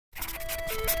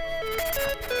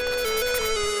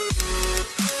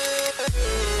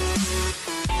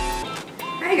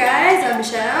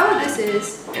Michelle. This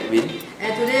is Edwin.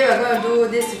 And today we're going to do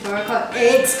this tutorial called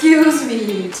Excuse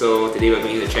Me. So today we're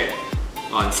going to check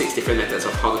on 6 different methods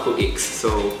of how to cook eggs.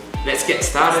 So let's get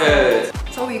started.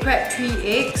 So we crack 3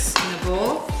 eggs in a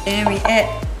bowl. Then we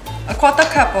add a 1/4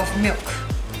 cup of milk.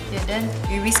 And then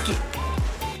we whisk it.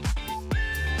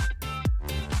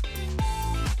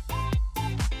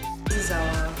 This is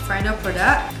our final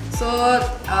product. So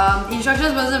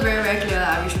instructions wasn't very clear.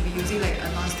 We should be using like a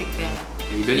non-stick pan.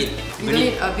 You don't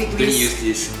need a big whisk. You don't use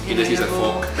this. You just use a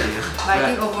fork. But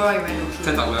I think overall it went okay.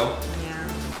 Turned out well.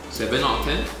 Yeah. 7 out of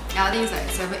 10. Yeah, I think it's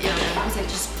like 7, 8 out of 10. It's like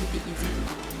just pretty easy to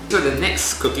do. So the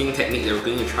next cooking technique that we're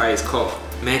going to try is called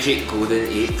magic golden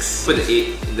eggs. Put the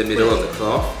egg in the middle of the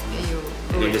cloth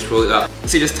and then just roll it up.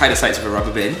 So you just tie the sides with a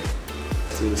rubber band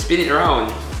to spin it around.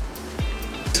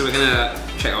 So we're gonna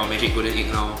check our magic golden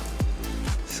egg now.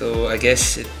 So I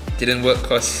guess it didn't work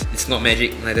because it's not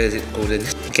magic, neither is it golden.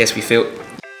 I guess we failed.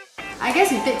 I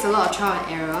guess it takes a lot of trial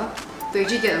and error to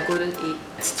actually get a golden egg.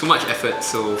 It's too much effort,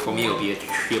 so for me it'll be a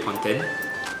 3 upon 10.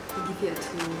 I'll give it a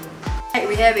 2. What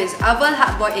we have is oven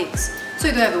hard-boiled eggs. So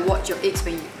you don't have to watch your eggs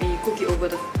when you cook it over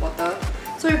the water.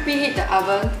 So you preheat the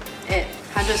oven at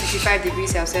 165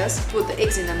 degrees Celsius. Put the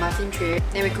eggs in the muffin tray.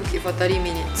 Then we cook it for 30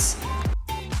 minutes.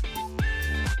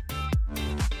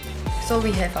 So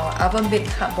we have our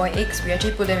oven-baked hard-boiled eggs. We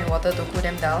actually put them in water to cool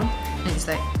them down. And it's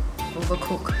like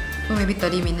overcooked. So maybe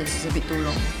 30 minutes is a bit too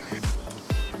long.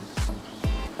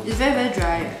 It's very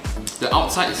dry. The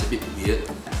outside is a bit weird.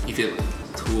 If you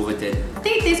 2 over 10. I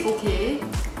think it tastes okay.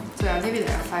 So I'll give it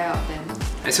like a 5 out of 10.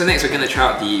 And so next we're going to try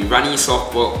out the runny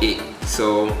soft boiled egg.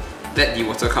 So let the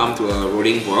water come to a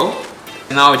rolling boil.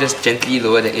 And now just gently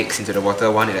lower the eggs into the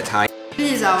water one at a time.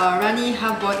 This is our runny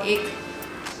half-boiled egg.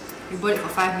 We boil it for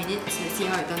 5 minutes. Let's see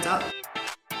how it turns out.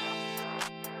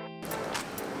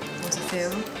 It was a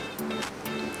fail.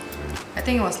 I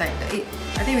think it was like the egg.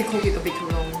 I think we cooked it a bit too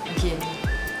long again.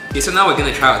 Okay, so now we're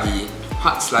going to try out the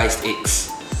hard sliced eggs.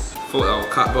 Fold our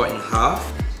cardboard in half.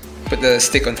 Put the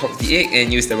stick on top of the egg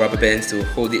and use the rubber bands to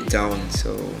hold it down.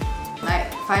 So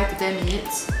like 5 to 10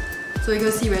 minutes. So you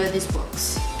can see whether this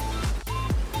works.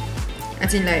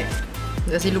 As in like,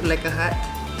 does it look like a heart?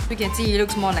 You can see it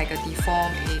looks more like a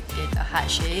deformed egg in a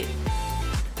heart shape.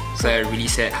 It's like a really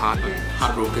sad heart,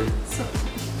 heartbroken.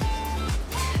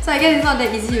 So I guess it's not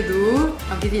that easy to do.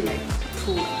 I'll give it like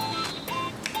 2.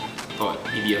 Or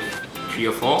maybe a 3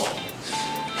 or 4.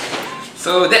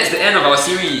 So that's the end of our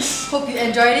series. Hope you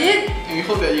enjoyed it. And we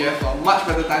hope that you have a much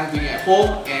better time doing it at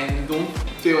home and don't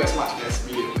fail as much as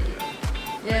we did over here.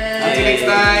 Yeah. Until next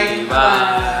time.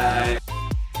 Bye.